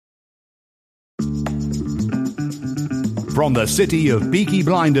From the city of Peaky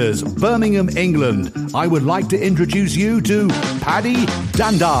Blinders, Birmingham, England, I would like to introduce you to Paddy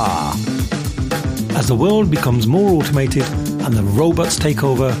Danda. As the world becomes more automated and the robots take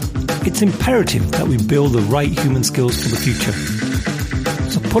over, it's imperative that we build the right human skills for the future.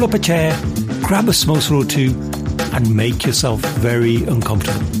 So pull up a chair, grab a samosa or two, and make yourself very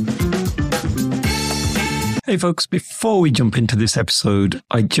uncomfortable. Hey folks, before we jump into this episode,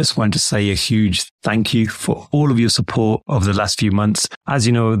 I just want to say a huge thank you for all of your support over the last few months. As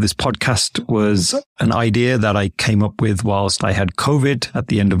you know, this podcast was an idea that I came up with whilst I had COVID at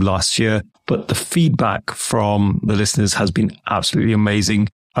the end of last year, but the feedback from the listeners has been absolutely amazing.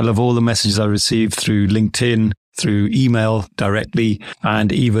 I love all the messages I received through LinkedIn, through email directly,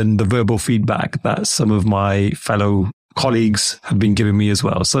 and even the verbal feedback that some of my fellow colleagues have been giving me as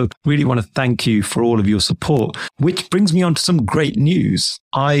well. So really want to thank you for all of your support, which brings me on to some great news.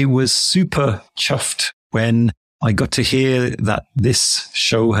 I was super chuffed when I got to hear that this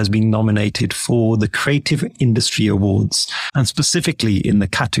show has been nominated for the Creative Industry Awards, and specifically in the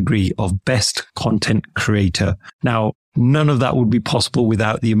category of Best Content Creator. Now, none of that would be possible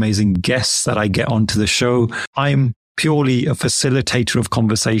without the amazing guests that I get onto the show. I'm purely a facilitator of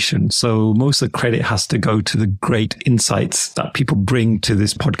conversation, so most of the credit has to go to the great insights that people bring to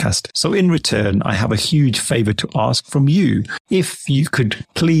this podcast. So in return, I have a huge favor to ask from you. If you could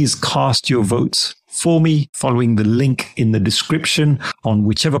please cast your votes for me following the link in the description on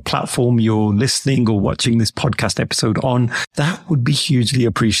whichever platform you're listening or watching this podcast episode on, that would be hugely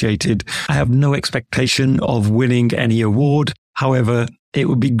appreciated. I have no expectation of winning any award. However, it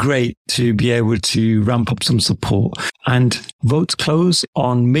would be great to be able to ramp up some support. And votes close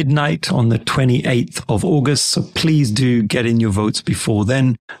on midnight on the 28th of August. So please do get in your votes before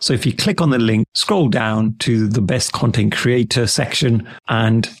then. So if you click on the link, scroll down to the Best Content Creator section,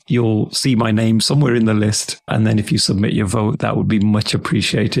 and you'll see my name somewhere in the list. And then if you submit your vote, that would be much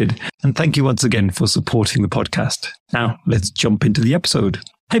appreciated. And thank you once again for supporting the podcast. Now let's jump into the episode.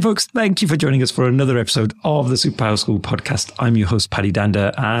 Hey folks, thank you for joining us for another episode of the Superpower School podcast. I'm your host, Paddy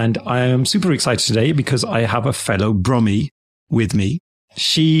Danda, and I am super excited today because I have a fellow Brummie with me.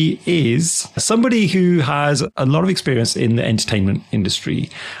 She is somebody who has a lot of experience in the entertainment industry,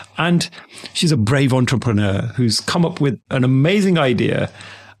 and she's a brave entrepreneur who's come up with an amazing idea.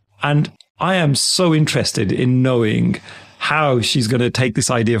 And I am so interested in knowing how she's going to take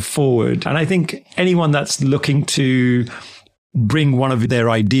this idea forward. And I think anyone that's looking to bring one of their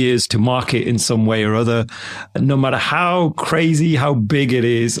ideas to market in some way or other, no matter how crazy, how big it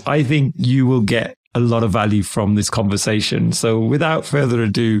is, I think you will get a lot of value from this conversation. So without further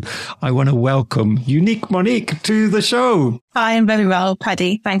ado, I want to welcome Unique Monique to the show. I am very well,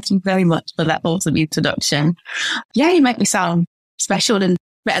 Paddy. Thank you very much for that awesome introduction. Yeah, you make me sound special and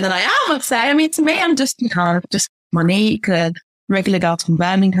better than I am, I'd say. I mean, to me, I'm just Monique, a regular girl from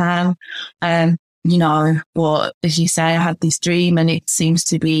Birmingham. As you say, I had this dream and it seems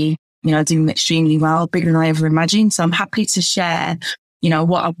to be, doing extremely well, bigger than I ever imagined. So I'm happy to share,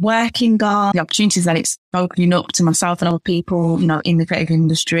 what I'm working on, the opportunities that it's opening up to myself and other people, in the creative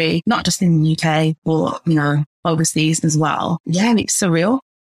industry, not just in the UK, but, overseas as well. Yeah, it's surreal.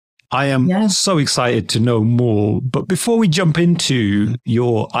 I am so excited to know more. But before we jump into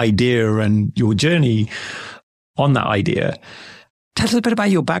your idea and your journey on that idea, tell us a bit about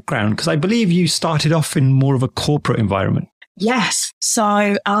your background, because I believe you started off in more of a corporate environment. Yes.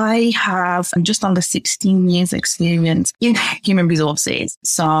 So I have just under 16 years experience in human resources.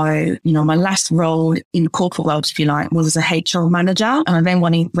 So, my last role in the corporate world, if you like, was as a HR manager. And I then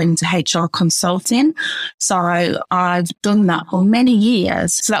went into HR consulting. So I've done that for many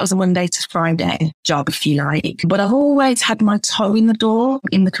years. So that was a Monday to Friday job, if you like. But I've always had my toe in the door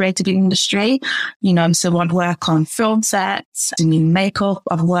in the creative industry. So I'd work on film sets, doing makeup.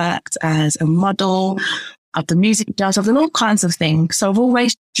 I've worked as a model. I've done music videos, I've done all kinds of things. So I've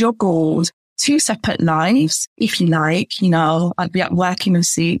always juggled two separate lives, if you like. I'd be at work in a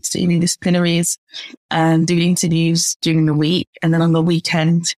suit, doing disciplinaries and doing interviews during the week. And then on the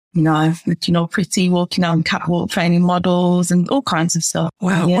weekend, pretty, walking out on catwalk, training models and all kinds of stuff.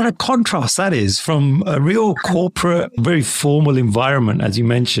 Wow, what a contrast that is from a real corporate, very formal environment, as you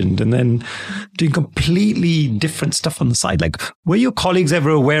mentioned, and then doing completely different stuff on the side. Like, were your colleagues ever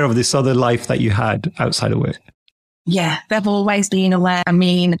aware of this other life that you had outside of work? Yeah, they've always been aware. I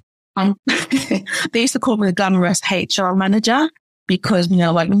mean, they used to call me the glamorous HR manager because, we'd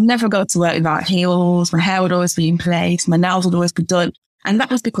never go to work without heels. My hair would always be in place. My nails would always be done. And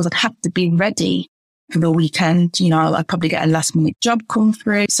that was because I'd have to be ready for the weekend. I'd probably get a last minute job come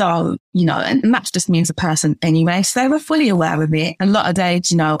through. So, and that's just me as a person anyway. So they were fully aware of it. A lot of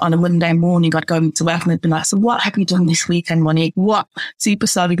days, on a Monday morning, I'd go into work and they'd be like, so what have you done this weekend, Monique? What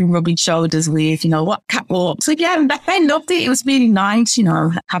superstar have you been rubbing shoulders with? What catwalk? So yeah, they loved it. It was really nice,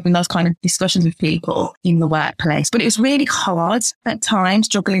 having those kind of discussions with people in the workplace. But it was really hard at times,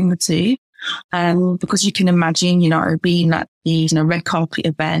 juggling the two. Because you can imagine, being at the, red carpet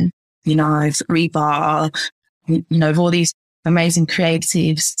event, Rebar, with all these amazing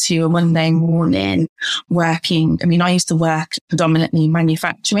creatives to a Monday morning working. I mean, I used to work predominantly in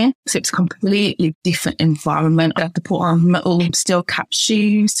manufacturing, so it's a completely different environment. I had to put on metal steel cap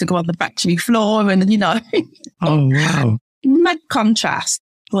shoes to go on the factory floor and, Oh, wow. Mad contrast.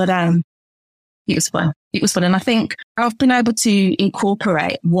 But, it was fun. It was fun. And I think I've been able to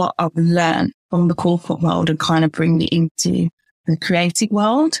incorporate what I've learned from the corporate world and kind of bring it into the creative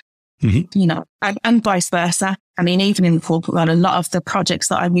world, and vice versa. I mean, even in the corporate world, a lot of the projects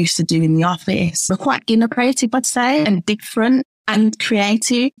that I used to do in the office were quite innovative, I'd say, and different and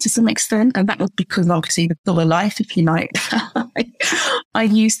creative to some extent. And that was because obviously the full of life, if you like, I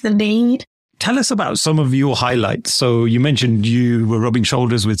used to lead. Tell us about some of your highlights. So you mentioned you were rubbing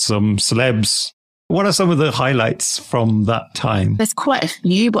shoulders with some celebs. What are some of the highlights from that time? There's quite a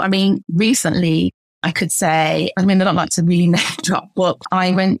few, but I mean, recently I could say, I don't like to really name drop, but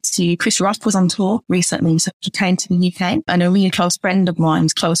I went to, Chris Rock was on tour recently, so he came to the UK, and a really close friend of mine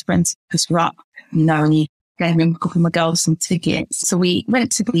was close friends with Chris Rock, and he gave me a couple of my girls some tickets. So we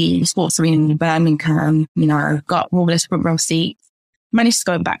went to the sports arena in Birmingham, got all this front row seats. Managed to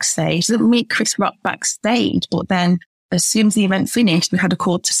go backstage, didn't meet Chris Rock backstage, but then as soon as the event finished, we had a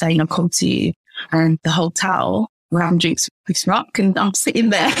call to say, come to the hotel, we're having drinks with Chris Rock, and I'm sitting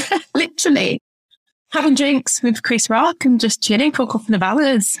there, literally having drinks with Chris Rock and just chilling for a couple of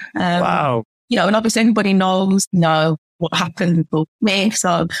hours. Wow. And obviously everybody knows, what happened with me.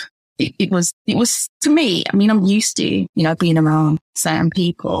 So it was to me, I mean, I'm used to, being around certain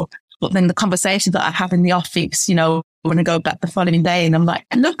people, but then the conversations that I have in the office, when I go back the following day and I'm like,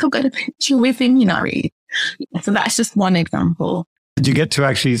 look, I've got a picture with him, So that's just one example. Did you get to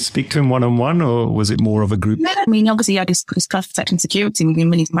actually speak to him one-on-one, or was it more of a group? I mean, obviously I just class protection security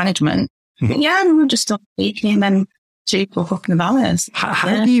within his management. Yeah, we just stopped speaking and cheap for a couple of hours.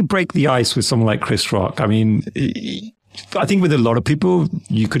 How do you break the ice with someone like Chris Rock? I mean, I think with a lot of people,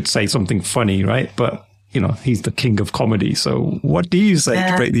 you could say something funny, right? But he's the king of comedy. So what do you say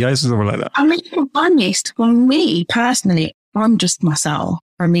to break the ice with someone like that? I mean, to be honest, for me personally, I'm just myself.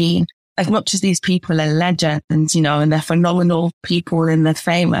 I mean, as much as these people are legends, and they're phenomenal people and they're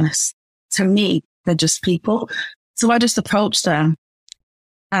famous, to me, they're just people. So I just approach them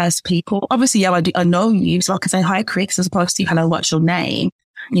as people. Obviously, yeah, I know you, so I can say, hi, Chris, as opposed to, hello, what's your name?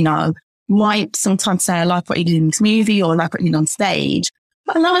 Might sometimes say, I like what you did in this movie, or I like what you did on stage.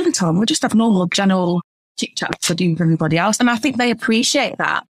 But a lot of the time, we just have normal, general chit-chat to do with everybody else. And I think they appreciate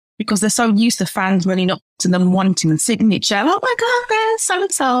that because they're so used to fans running up to them wanting a signature. Oh my God, there's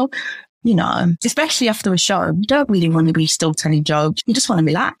so-and-so. Especially after a show, you don't really want to be still telling jokes. You just want to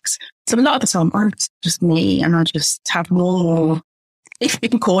relax. So a lot of the time, I'm just me and I just have normal, if you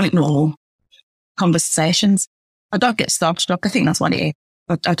can call it normal, conversations. I don't get starstruck. I think that's what it is.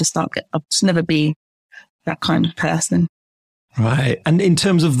 I've just never been that kind of person. Right. And in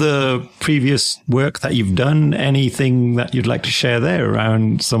terms of the previous work that you've done, anything that you'd like to share there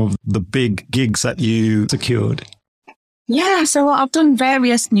around some of the big gigs that you secured? Yeah, so I've done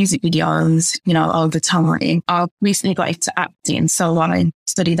various music videos, over time. I've recently got into acting. So I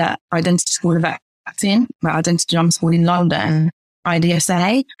studied at Identity School of Acting, my Identity Drama School in London. IDSA.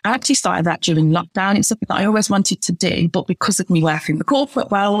 I actually started that during lockdown. It's something that I always wanted to do, but because of me working in the corporate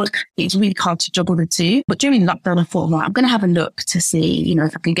world, it's really hard to juggle the two. But during lockdown, I thought, I'm going to have a look to see,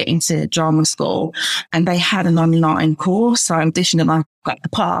 if I can get into drama school. And they had an online course, so I auditioned and I got the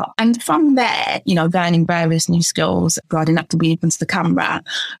part. And from there, learning various new skills regarding acting against the camera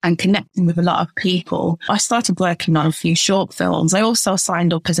and connecting with a lot of people, I started working on a few short films. I also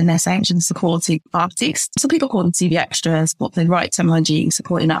signed up as an SH and supporting artist. Some people call them TV extras, but they write terminology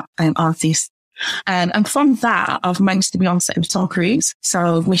supporting artists. And from that, I've managed to be on set with Tom Cruise.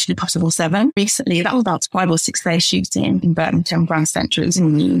 So Mission Impossible 7. Recently, that was about 5 or 6 days shooting in Birmingham, Grand Central. It was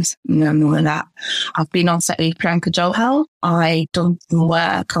in the news, and all of that. I've been on set with Priyanka Johal. I done some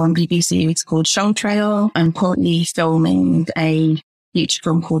work on BBC. It's called Show Trail. I'm currently filming a feature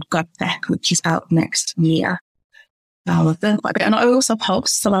film called Godtech, which is out next year. I've done quite a bit. And I also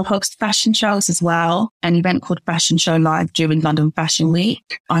host, so I host fashion shows as well. An event called Fashion Show Live during London Fashion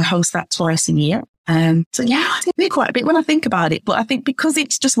Week. I host that twice a year. So yeah, I did quite a bit when I think about it, but I think because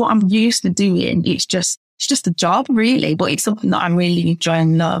it's just what I'm used to doing, it's just a job really, but it's something that I really enjoy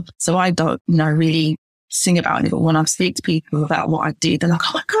and love. So I don't, really sing about it, but when I speak to people about what I do, they're like,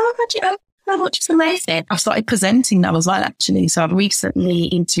 oh my God, how much is amazing. I've started presenting now as well, actually. So I've recently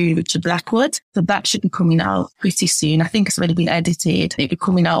interviewed Richard Blackwood. So that should be coming out pretty soon. I think it's already been edited. It'll be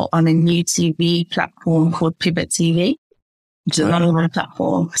coming out on a new TV platform called Pivot TV, which is another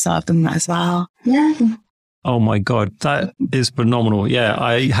platform. So I've done that as well. Yeah. Oh my God, that is phenomenal. Yeah,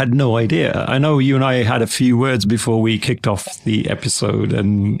 I had no idea. I know you and I had a few words before we kicked off the episode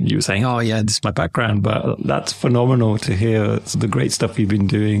and you were saying, oh yeah, this is my background, but that's phenomenal to hear the great stuff you've been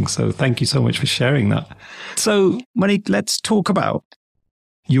doing. So thank you so much for sharing that. So Monique, let's talk about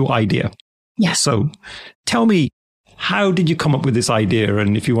your idea. Yeah. So tell me, how did you come up with this idea?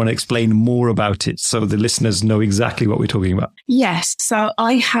 And if you want to explain more about it so the listeners know exactly what we're talking about. Yes. So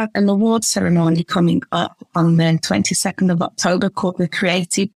I have an award ceremony coming up on the 22nd of October called the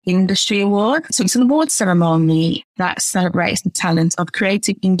Creative Industry Award. So it's an award ceremony that celebrates the talent of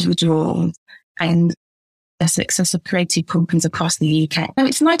creative individuals and the success of creative companies across the UK. Now,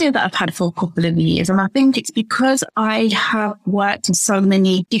 it's an idea that I've had for a couple of years, and I think it's because I have worked in so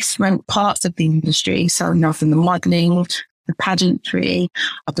many different parts of the industry. So I've done the modelling, the pageantry,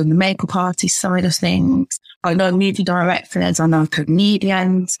 I've done the makeup artist side of things. I know movie directors, I know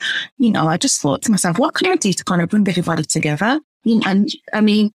comedians. I just thought to myself, what can I do to kind of bring everybody together? And I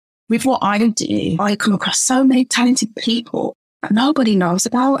mean, with what I do, I come across so many talented people that nobody knows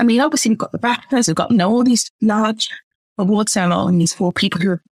about. I mean, obviously we've got the backers, we've got all these large award ceremonies for people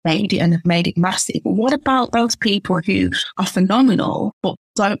who have made it and have made it massive. But what about those people who are phenomenal but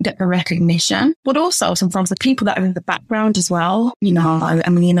don't get the recognition? But also sometimes the people that are in the background as well. I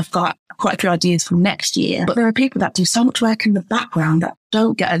mean, I've got quite a few ideas for next year, but there are people that do so much work in the background that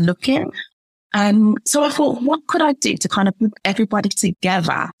don't get a look in. So I thought, what could I do to kind of put everybody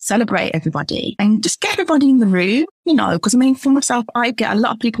together, celebrate everybody and just get everybody in the room, because I mean, for myself, I get a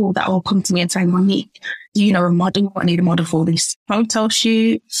lot of people that will come to me and say, Monique, do you know a model? I need a model for this photo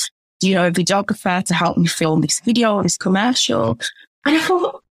shoot. Do you know a videographer to help me film this video or this commercial? And I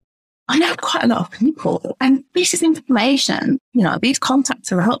thought, I know quite a lot of people and this is information, these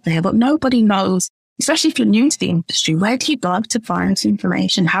contacts are out there, but nobody knows. Especially if you're new to the industry, where do you go to find this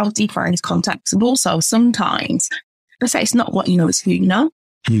information? How do you find these contacts? And also sometimes, let's say it's not what you know, it's who you know.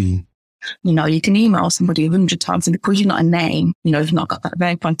 You can email somebody 100 times and because you're not a name, you've not got that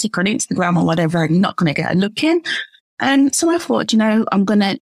verified tick on Instagram or whatever, you're not going to get a look in. And so I thought, I'm going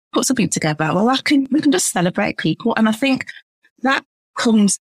to put something together. Well, we can just celebrate people. And I think that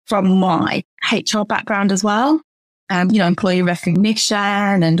comes from my HR background as well. Employee recognition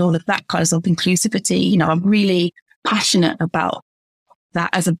and all of that kind of inclusivity. I'm really passionate about that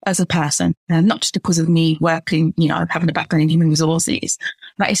as a person, and not just because of me working, having a background in human resources.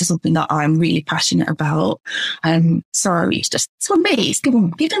 That is just something that I'm really passionate about. So it's just, for me, it's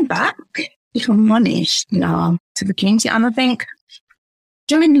giving back, if I'm honest, to the community. And I think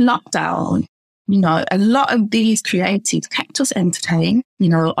during lockdown, a lot of these creatives kept us entertained.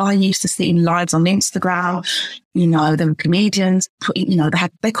 I used to see in lives on Instagram, there were comedians,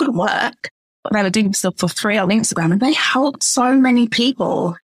 they couldn't work, but they were doing stuff for free on Instagram and they helped so many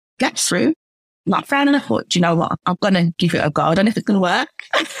people get through lockdown. And I thought, you know what, I'm going to give it a go. I don't know if it's going to work.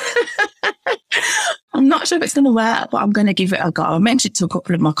 I'm not sure if it's going to work, but I'm going to give it a go. I mentioned it to a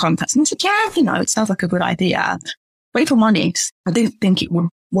couple of my contacts and I said, yeah, it sounds like a good idea. But if I'm honest, I didn't think it would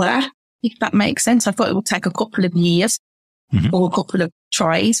work. If that makes sense. I thought it would take a couple of years or a couple of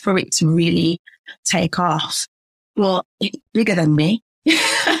tries for it to really take off. Well, it's bigger than me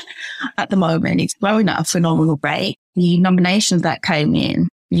at the moment. It's growing at a phenomenal rate. The nominations that came in,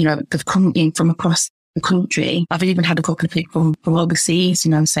 they've come in from across the country. I've even had a couple of people from overseas,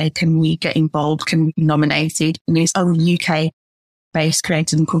 say, can we get involved? Can we be nominated? And it's only UK-based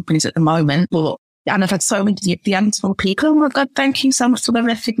creators and companies at the moment. And I've had so many DMs from people. Oh my God, thank you so much for the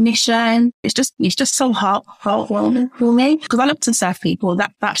recognition. It's just so heartwarming for me because I love to serve people.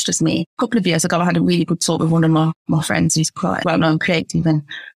 That's just me. A couple of years ago, I had a really good talk with one of my friends who's quite well-known creative. And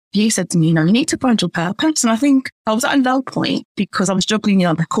he said to me, you need to find your purpose. And I think I was at a low point because I was juggling,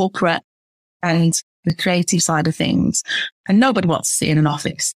 the corporate and the creative side of things. And nobody wants to sit in an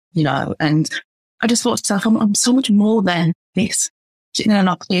office, and I just thought to myself, I'm so much more than this. Sitting in an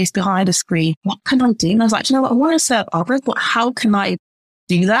office behind a screen, what can I do? And I was like, you know what, I want to serve others, but how can I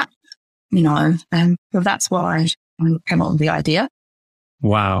do that? And so that's why I came up with the idea.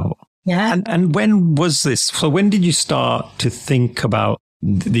 Wow. Yeah. And when was this? So when did you start to think about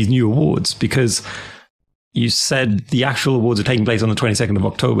these new awards? Because you said the actual awards are taking place on the 22nd of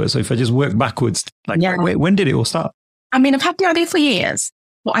October. So if I just work backwards, when did it all start? I mean, I've had the idea for years,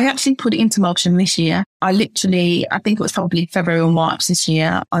 but I actually put it into motion this year. I think it was probably February or March this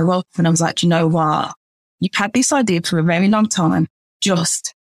year. I woke up and I was like, you know what? You've had this idea for a very long time.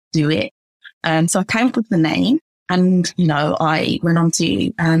 Just do it. So I came up with the name and, I went on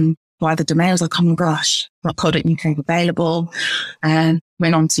to buy the domain. I was like, oh my gosh, .co.uk available. And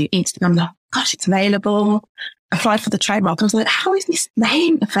went on to Instagram, like, gosh, it's available. Applied for the trademark. I was like, how is this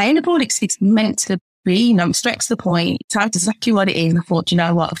name available? It's meant to be, straight to the point. Tell exactly what it is. And I thought, you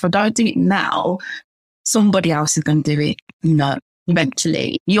know what, if I don't do it now, somebody else is going to do it,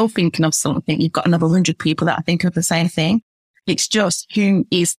 eventually. You're thinking of something. You've got another 100 people that are thinking of the same thing. It's just who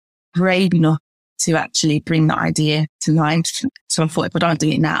is brave enough to actually bring that idea to life. So I thought, if I don't do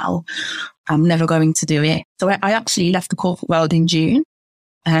it now, I'm never going to do it. So I actually left the corporate world in June.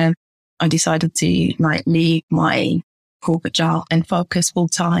 I decided to leave my corporate job and focus full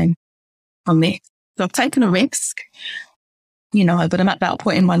time on this. So I've taken a risk, but I'm at that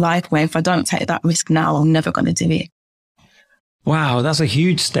point in my life where if I don't take that risk now, I'm never going to do it. Wow, that's a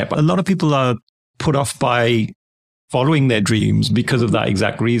huge step. A lot of people are put off by following their dreams because of that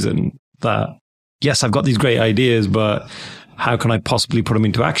exact reason that, yes, I've got these great ideas, but how can I possibly put them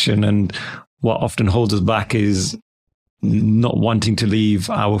into action? And what often holds us back is not wanting to leave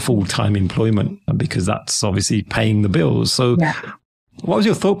our full-time employment because that's obviously paying the bills. So what was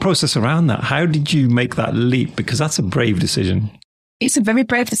your thought process around that? How did you make that leap? Because that's a brave decision. It's a very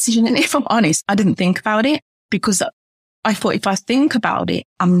brave decision. And if I'm honest, I didn't think about it because I thought if I think about it,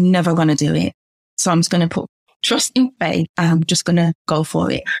 I'm never going to do it. So I'm just going to put trust in faith. I'm just going to go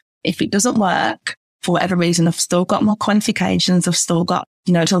for it. If it doesn't work, for whatever reason, I've still got more qualifications. I've still got,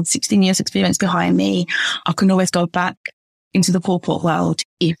 16 years experience behind me. I can always go back into the corporate world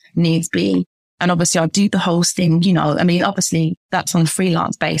if needs be. And obviously I'll do the hosting, obviously that's on a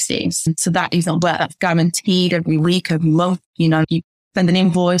freelance basis. So that isn't work that's guaranteed every week, every month. You send an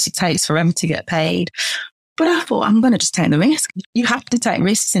invoice, it takes forever to get paid. But I thought, I'm going to just take the risk. You have to take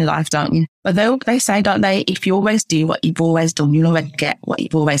risks in life, don't you? But they say, don't they, if you always do what you've always done, you'll always get what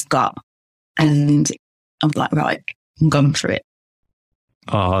you've always got. And I'm like, right, I'm going for it.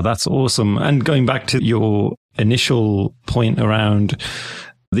 Oh, that's awesome. And going back to your initial point around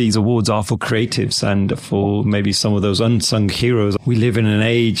these awards are for creatives and for maybe some of those unsung heroes. We live in an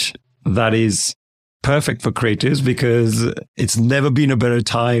age that is perfect for creatives because it's never been a better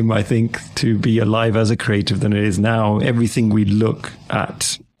time, I think, to be alive as a creative than it is now. Everything we look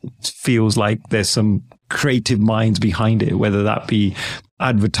at feels like there's some creative minds behind it, whether that be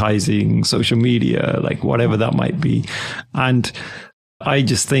advertising, social media, like whatever that might be. And I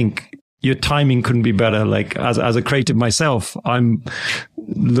just think your timing couldn't be better. Like as a creative myself, I'm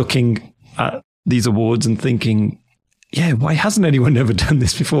looking at these awards and thinking, yeah, why hasn't anyone ever done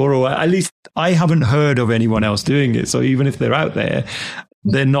this before? Or at least I haven't heard of anyone else doing it. So even if they're out there,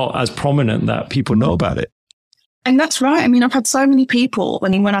 they're not as prominent that people know about it. And that's right. I mean, I've had so many people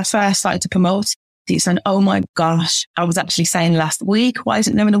when I first started to promote it, saying, oh my gosh, I was actually saying last week, why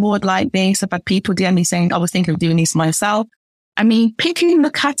isn't there an award like this? I've had people DM me saying, I was thinking of doing this myself. I mean, picking the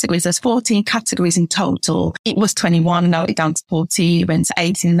categories, there's 14 categories in total. It was 21, now it's down to 14, went to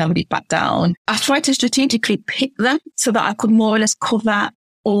 18, now it's back down. I tried to strategically pick them so that I could more or less cover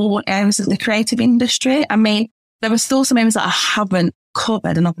all areas of the creative industry. I mean, there are still some areas that I haven't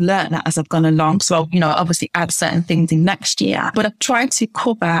covered and I've learned that as I've gone along. So, obviously add certain things in next year, but I've tried to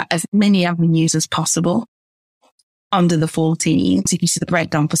cover as many avenues as possible under the 14. So you can see the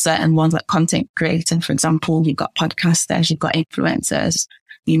breakdown for certain ones like content creator, for example, you've got podcasters, you've got influencers,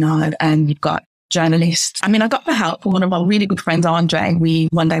 and you've got journalists. I mean, I got the help from one of my really good friends, Andre.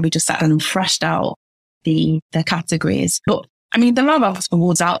 One day we just sat down and thrashed out the categories. But I mean, there are other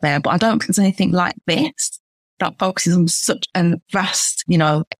awards out there, but I don't think there's anything like this that focuses on such a vast,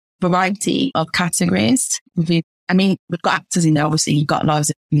 variety of categories. We've got actors in there, obviously you've got loads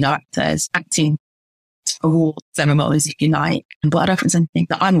of, actors, acting, award ceremonies, if you like, but I don't think there's anything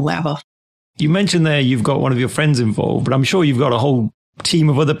that I'm aware of. You mentioned there you've got one of your friends involved, but I'm sure you've got a whole team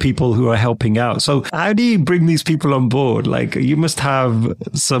of other people who are helping out. So how do you bring these people on board? Like, you must have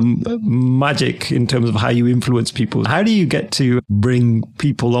some magic in terms of how you influence people. How do you get to bring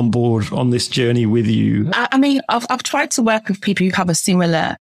people on board on this journey with you? I mean, I've tried to work with people who have a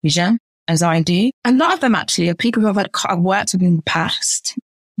similar vision as I do. A lot of them actually are people who I've worked with in the past.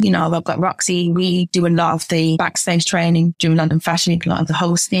 I've got Roxy. We do a lot of the backstage training during London Fashion Week, a lot of the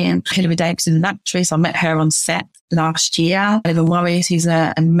hosting. Hilary Davis is an actress. I met her on set last year. Oliver Morris, he's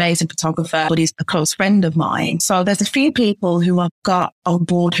an amazing photographer, but he's a close friend of mine. So there's a few people who I've got on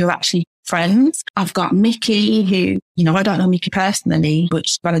board who are actually friends. I've got Mickey, who, I don't know Mickey personally, but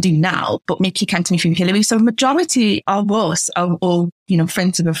I do now, but Mickey came to me through Hillary. So majority of us are all,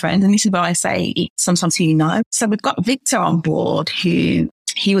 friends of a friend. And this is why I say it's sometimes who you know. So we've got Victor on board, who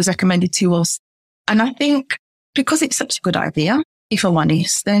he was recommended to us. And I think because it's such a good idea, if I'm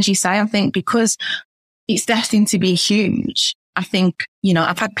honest, as you say, I think because it's destined to be huge, I think,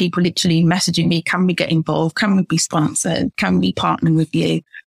 I've had people literally messaging me, can we get involved? Can we be sponsored? Can we partner with you?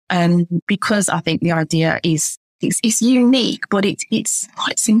 Because I think the idea is, it's unique, but it's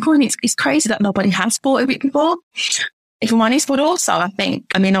quite simple, and it's crazy that nobody has thought of it before, if I'm honest. But also I think,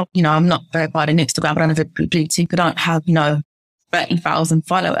 I'm not verified on Instagram, I don't have a boutique, I don't have, 30,000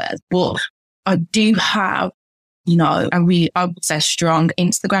 followers, but I do have, I would say a strong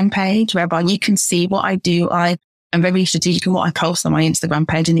Instagram page whereby you can see what I do. I am very strategic in what I post on my Instagram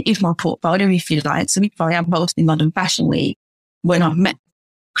page, and it is my portfolio, if you like. So if I am posting London Fashion Week, when I've met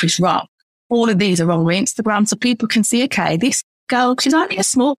Chris Rock, all of these are on my Instagram, so people can see, okay, this girl, she's only a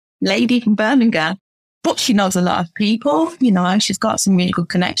small lady from Birmingham, but she knows a lot of people, she's got some really good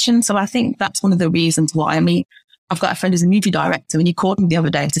connections. So I think that's one of the reasons why. I've got a friend who's a movie director, and he called me the other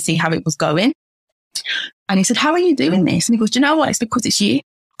day to see how it was going. And he said, how are you doing this? And he goes, do you know what? It's because it's you,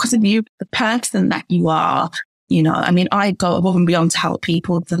 because of you, the person that you are. I go above and beyond to help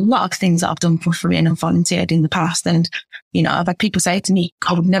people. There's a lot of things that I've done for free and I've volunteered in the past. And, I've had people say to me,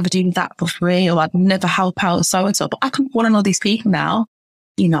 I would never do that for free, or I'd never help out so-and-so. But I can want to know these people now,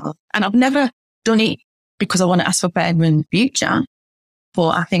 and I've never done it because I want to ask for better in the future. But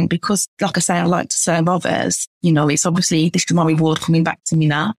I think because, like I say, I like to serve others, it's obviously, this is my reward coming back to me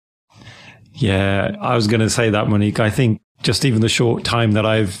now. Yeah, I was going to say that, Monique. I think just even the short time that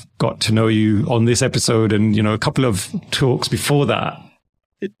I've got to know you on this episode and, a couple of talks before that,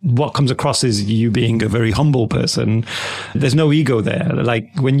 what comes across is you being a very humble person. There's no ego there. Like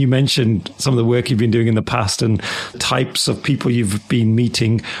when you mentioned some of the work you've been doing in the past and types of people you've been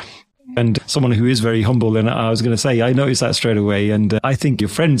meeting, and someone who is very humble, and I was going to say, I noticed that straight away. And I think your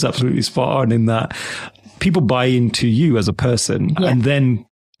friend's absolutely spot on in that people buy into you as a person, and then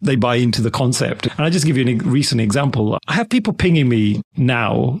they buy into the concept. And I just give you a recent example. I have people pinging me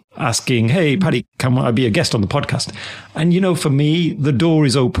now asking, hey, Paddy, can I be a guest on the podcast? And, for me, the door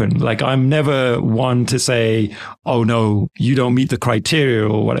is open. Like I'm never one to say, oh no, you don't meet the criteria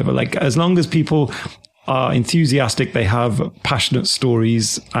or whatever. Like as long as people are enthusiastic, they have passionate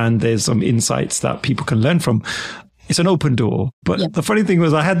stories, and there's some insights that people can learn from, it's an open door. But the funny thing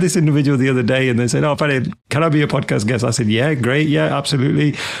was, I had this individual the other day and they said, oh, Paddy, can I be a podcast guest? I said, yeah, great. Yeah,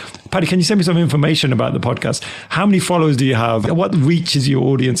 absolutely. Paddy, can you send me some information about the podcast? How many followers do you have? What reaches your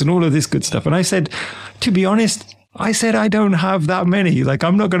audience and all of this good stuff? And I said, to be honest, I don't have that many. Like,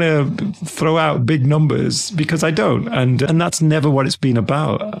 I'm not going to throw out big numbers because I don't. And that's never what it's been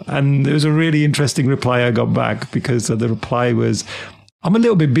about. And there was a really interesting reply I got back, because the reply was, I'm a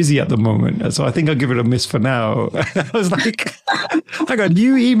little bit busy at the moment, so I think I'll give it a miss for now. I was like, hang on,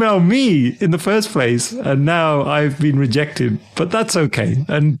 you emailed me in the first place and now I've been rejected, but that's okay.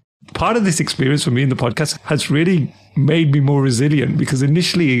 And part of this experience for me in the podcast has really made me more resilient, because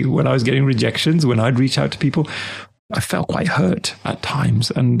initially when I was getting rejections, when I'd reach out to people, I felt quite hurt at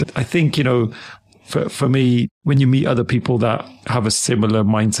times. And I think, for me, when you meet other people that have a similar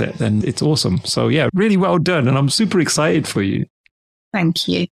mindset, then it's awesome. So yeah, really well done. And I'm super excited for you. Thank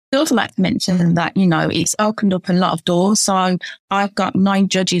you. I'd also like to mention that, it's opened up a lot of doors. So I've got 9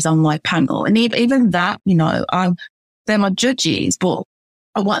 judges on my panel. And even that, they're my judges, but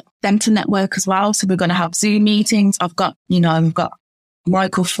I want them to network as well. So we're going to have Zoom meetings. I've got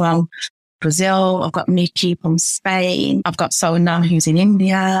Michael from Brazil. I've got Mickey from Spain. I've got Sona, who's in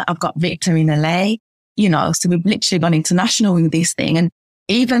India. I've got Victor in LA, so we've literally gone international with this thing. And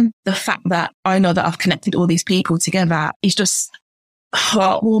even the fact that I know that I've connected all these people together is just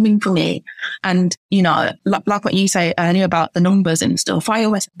heartwarming for me. And, like what you say earlier about the numbers and stuff, I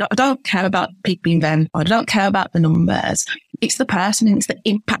don't care about people being verified. I don't care about the numbers. It's the person and it's the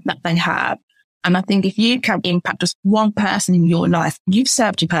impact that they have. And I think if you can impact just one person in your life, you've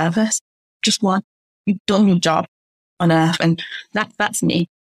served your purpose. Just one. You've done your job on earth. And that's me.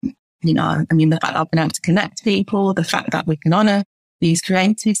 The fact that I've been able to connect people, the fact that we can honor these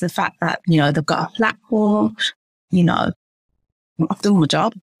creatives, the fact that, they've got a platform, I've done my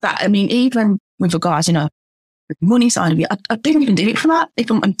job. Even with regards, the money side of it, I didn't even do it for that. If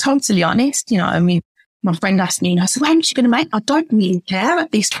I'm totally honest, my friend asked me, so how much are you going to make? I don't really care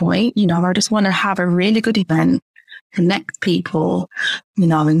at this point. I just want to have a really good event, connect people,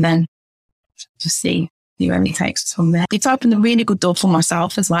 and then just see, see where it takes us from there. It's opened a really good door for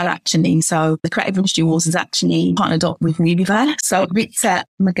myself as well, actually. So the Creative Industry Awards is actually partnered up with Univer. So Ritza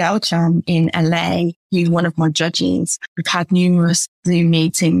Miguelchan in LA, he's one of my judges. We've had numerous Zoom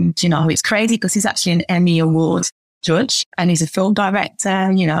meetings. You know, it's crazy because he's actually an Emmy Award judge and he's a film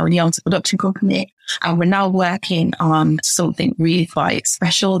director, you know, and he owns a production company. And we're now working on something really quite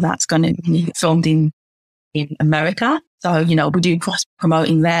special that's going to be filmed in America. So, you know, we're doing cross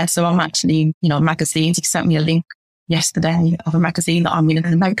promoting there. So I'm actually, you know, magazines. He sent me a link yesterday of a magazine that I'm in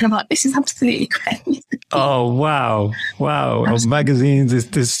America. I'm like, this is absolutely crazy. Oh, wow. Wow. Oh, magazines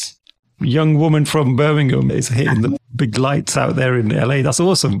is this young woman from Birmingham is hitting the big lights out there in LA. That's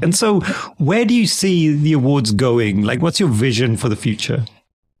awesome. And so where do you see the awards going? Like, what's your vision for the future?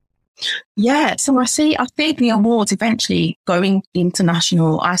 Yeah. So I think the awards eventually going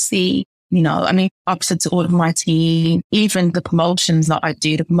international. I see, you know, I mean, I've said to all of my team, even the promotions that I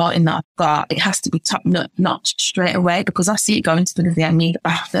do, the promoting that I've got, it has to be top notch straight away because I see it going to the Emmy, the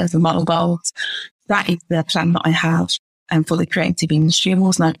BAFTA, the Model Gold. That is the plan that I have. And for the Creative Industry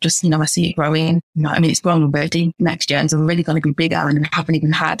Awards, not just, you know, I see it growing. You know, I mean, it's growing already. Next year it's already going to be bigger and we haven't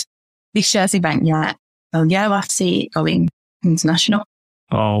even had this year's event yet. So yeah, I see it going international.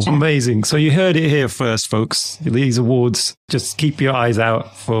 Oh, amazing. So you heard it here first, folks. These awards, just keep your eyes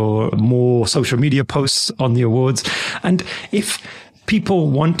out for more social media posts on the awards. And if people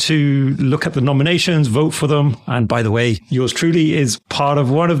want to look at the nominations, vote for them. And by the way, yours truly is part of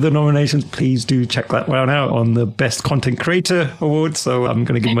one of the nominations. Please do check that one out on the Best Content Creator Award. So I'm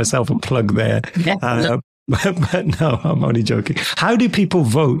going to give myself a plug there. But no, I'm only joking. How do people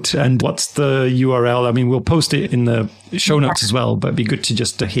vote and what's the URL? I mean, we'll post it in the show notes as well, but it'd be good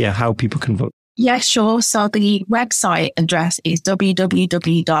to hear how people can vote. Yeah, sure. So the website address is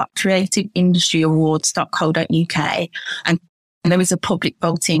www.creativeindustry.awards.co.uk. And there is a public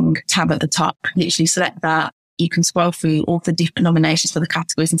voting tab at the top. Literally select that. You can scroll through all the different nominations for the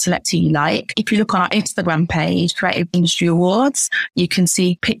categories and select who you like. If you look on our Instagram page, Creative Industry Awards, you can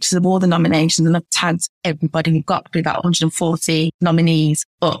see pictures of all the nominations and I've tagged everybody. We've got about 140 nominees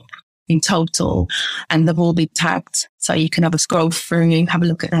up in total and they've all been tagged. So you can have a scroll through, have a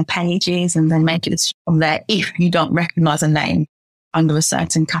look at their pages and then make it from there if you don't recognize a name under a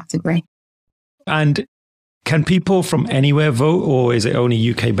certain category. And can people from anywhere vote or is it only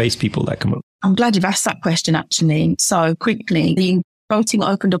UK-based people that can vote? I'm glad you've asked that question, actually. So quickly, the voting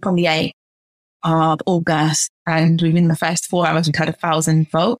opened up on the 8th of August and within the first 4 hours, we've had 1,000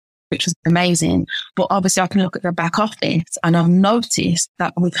 votes, which was amazing. But obviously I can look at the back office and I've noticed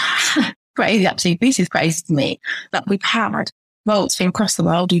that we've had, crazy, actually, this is crazy to me, that we've had votes from across the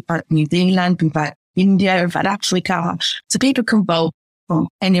world. We've had New Zealand, we've had India, we've had Africa. So people can vote from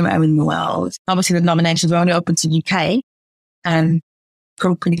anywhere in the world. Obviously the nominations are only open to UK and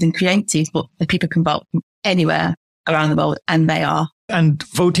companies and creatives, but the people can vote from anywhere around the world and they are. And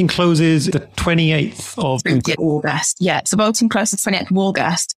voting closes the 28th of August. Yeah. So voting closes 28th of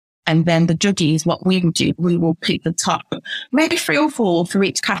August. And then the judges, what we will do, we will pick the top, maybe 3 or 4 for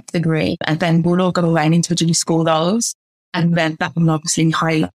each category. And then we'll all go away and individually score those. And then that will obviously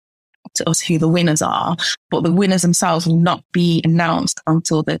highlight to us who the winners are. But the winners themselves will not be announced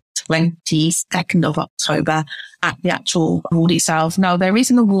until the 22nd of October at the actual award itself. Now, there is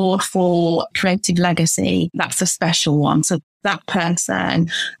an award for Creative Legacy. That's a special one. So that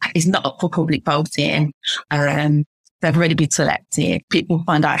person is not up for public voting. They've already been selected. People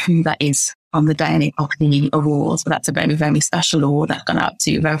find out who that is on the day of the awards. But that's a very, very special award that's gone out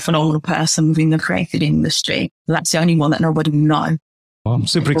to a very phenomenal person within the creative industry. So that's the only one that nobody will know. Well, I'm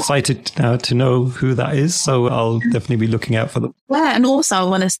super excited now to know who that is. So I'll definitely be looking out for them. Yeah, and also I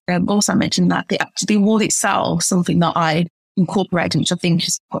want to also mention that the award itself, something that I incorporated, which I think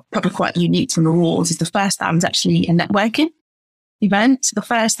is probably quite unique from the awards, is the first hour is actually a networking event. The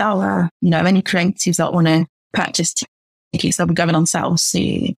first hour, you know, any creatives that want to purchase tickets that will be going on sale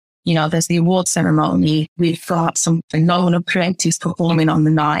soon. You know, there's the award ceremony. We've got some phenomenal creatives performing on the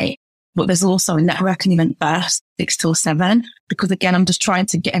night. But there's also a networking event first, 6 till 7, because again, I'm just trying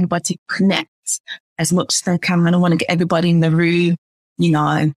to get everybody to connect as much as they can. And I want to get everybody in the room, you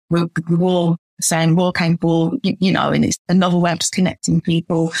know, we're all saying, we're all capable, you know, and it's another way of just connecting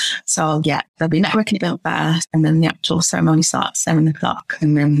people. So yeah, there'll be a networking event first and then the actual ceremony starts at 7:00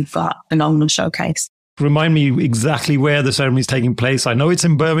 and then we've got a phenomenal showcase. Remind me exactly where the ceremony is taking place. I know it's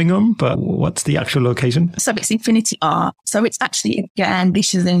in Birmingham, but what's the actual location? So it's Infinity Art. So it's actually, again,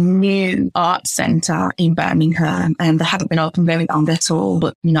 this is a new art centre in Birmingham and they haven't been open very long at all.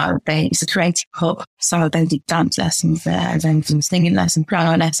 But, you know, it's a creative hub. So they did dance lessons there, then some singing lessons,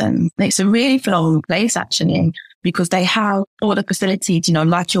 piano lessons. It's a really phenomenal place, actually, because they have all the facilities, you know,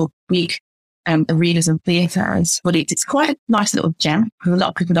 like your big arenas and theatres. But it's quite a nice little gem. A lot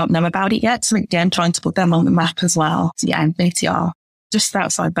of people don't know about it yet. So again, trying to put them on the map as well. So yeah, BTR, just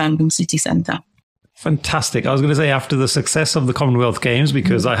outside Birmingham City Centre. Fantastic. I was going to say, after the success of the Commonwealth Games,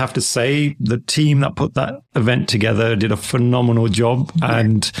 because I have to say the team that put that event together did a phenomenal job.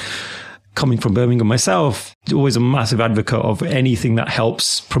 And coming from Birmingham myself, always a massive advocate of anything that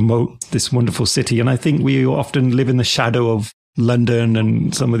helps promote this wonderful city. And I think we often live in the shadow of London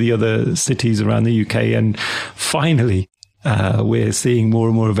and some of the other cities around the UK. And finally, we're seeing more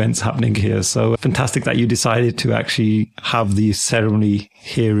and more events happening here. So fantastic that you decided to actually have the ceremony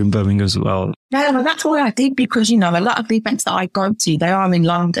here in Birmingham as well. Yeah, well, that's what I did because, a lot of the events that I go to, they are in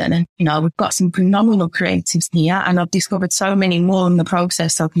London and, we've got some phenomenal creatives here and I've discovered so many more in the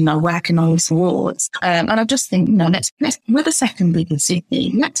process of, working on these awards. And I just think, let's we're the second biggest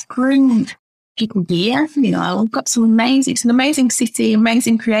city. Let's bring people here. We've got it's an amazing city,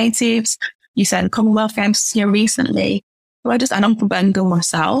 amazing creatives. You said the Commonwealth Games here recently. And I'm from Birmingham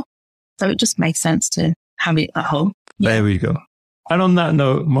myself, so it just makes sense to have it at home. Yeah. There we go. And on that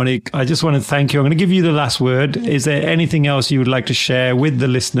note, Monique, I just want to thank you. I'm going to give you the last word. Is there anything else you would like to share with the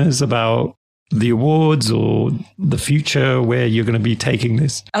listeners about the awards or the future where you're going to be taking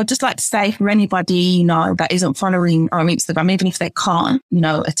this? I would just like to say for anybody, that isn't following our Instagram, even if they can't,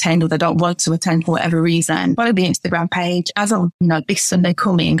 attend or they don't want to attend for whatever reason, follow the Instagram page. As of, this Sunday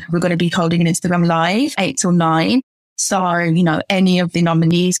coming, we're going to be holding an Instagram live 8 till 9. So, any of the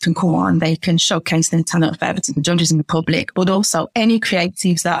nominees can come on, they can showcase their talent further to the judges and the public, but also any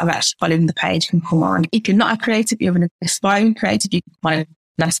creatives that are actually following the page can come on. If you're not a creative, you're an aspiring creative, you can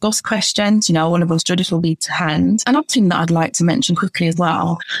ask us questions. One of those judges will be to hand. Another thing that I'd like to mention quickly as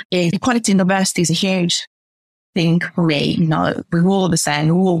well is equality in diversity is a huge thing for me. We're all the same,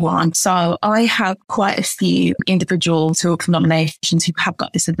 we're all one. So I have quite a few individuals who are up for nominations who have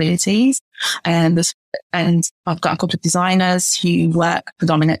got disabilities. And I've got a couple of designers who work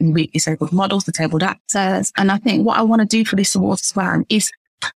predominantly with disabled models, disabled actors. And I think what I want to do for this award as well is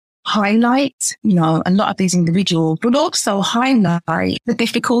highlight, a lot of these individuals, but also highlight the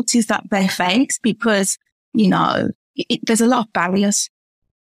difficulties that they face because, there's a lot of barriers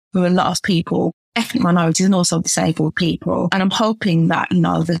for a lot of people, ethnic minorities and also disabled people. And I'm hoping that,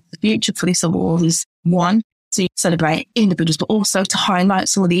 the future for this award is one, to celebrate individuals, but also to highlight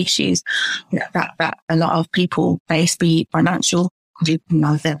some of the issues that a lot of people face, be it financial,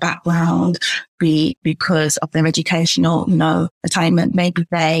 their background, be because of their educational, attainment. Maybe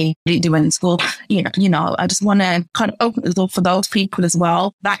they didn't do well in school. I just want to kind of open the door for those people as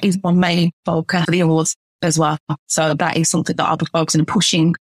well. That is my main focus for the awards as well. So that is something that I'll be focusing and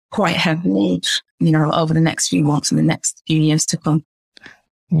pushing quite heavily, over the next few months and the next few years to come.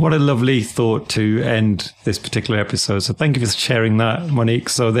 What a lovely thought to end this particular episode. So thank you for sharing that, Monique.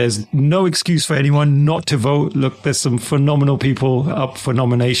 So there's no excuse for anyone not to vote. Look, there's some phenomenal people up for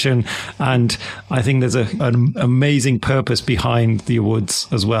nomination. And I think there's an amazing purpose behind the awards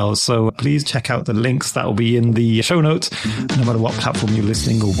as well. So please check out the links that will be in the show notes, no matter what platform you're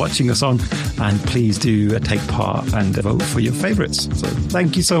listening or watching us on. And please do take part and vote for your favorites. So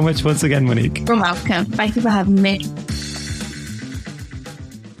thank you so much once again, Monique. You're welcome. Thank you for having me.